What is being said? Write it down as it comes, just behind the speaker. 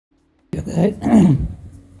Guys,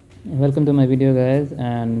 welcome to my video, guys,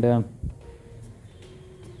 and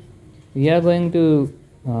we are going to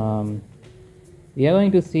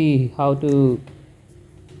see how to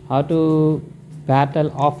battle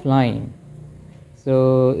offline.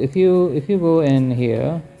 So if you go in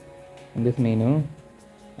here in this menu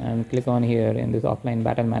and click on here in this offline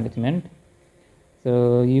battle management,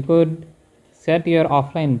 so you could set your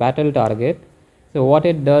offline battle target. So what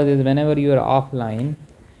it does is whenever you are offline,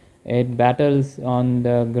 it battles on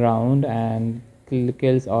the ground and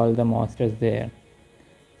kills all the monsters there.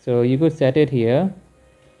 So you could set it here,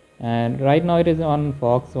 and right now it is on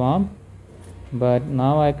fog swamp, but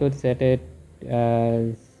now I could set it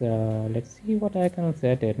as let's see what I can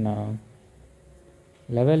set it now.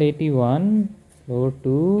 Level 81, floor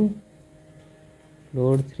 2,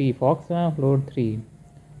 floor 3, fog swamp, floor 3.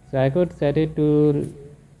 So I could set it to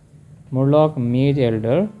Murloc Mage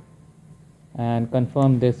Elder and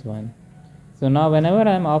confirm this one. So now whenever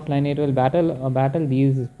I am offline, it will battle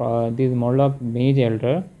these Murloc Mage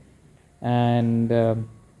Elder and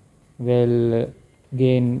will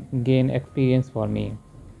gain experience for me.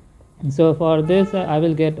 So for this I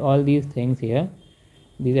will get all these things here,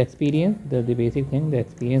 these experience, the basic thing, the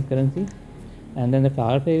experience currency, and then the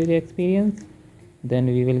flower fairy experience. Then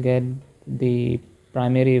we will get the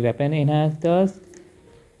primary weapon enhanced dust,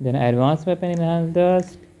 then advanced weapon enhanced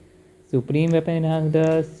dust, supreme weapon enhanced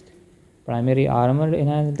dust, primary armor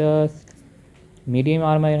enhanced dust, medium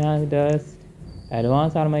armor enhanced dust,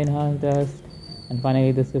 advanced armor enhanced dust, and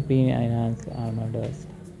finally the supreme enhanced armor dust.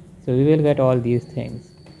 So we will get all these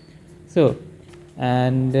things. So,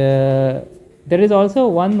 and there is also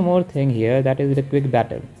one more thing here, that is the quick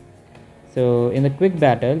battle. So in the quick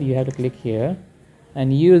battle you have to click here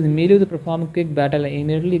and use melee to perform quick battle and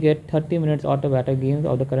immediately get 30 minutes auto battle games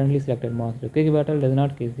of the currently selected monster. Quick battle does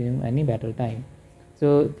not consume any battle time.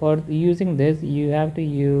 So for using this you have to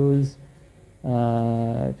use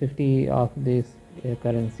 50 of this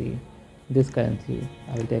currency. This currency,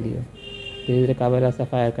 I will tell you, this is the Kabbalah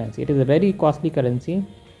Sapphire currency. It is a very costly currency,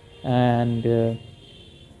 and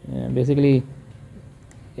basically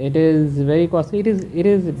it is very costly. It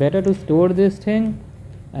is better to store this thing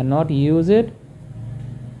and not use it.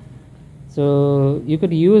 So you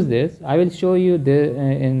could use this. I will show you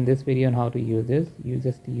in this video on how to use this. You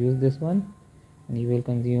just use this one and you will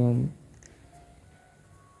consume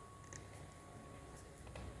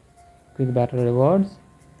quick battle rewards,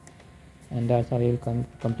 and that's how you will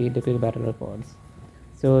complete the quick battle rewards.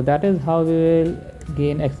 So that is how we will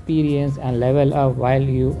gain experience and level up while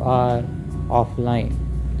you are offline.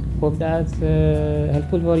 Hope that's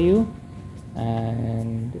helpful for you,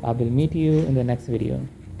 and I will meet you in the next video.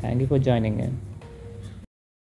 Thank you for joining in.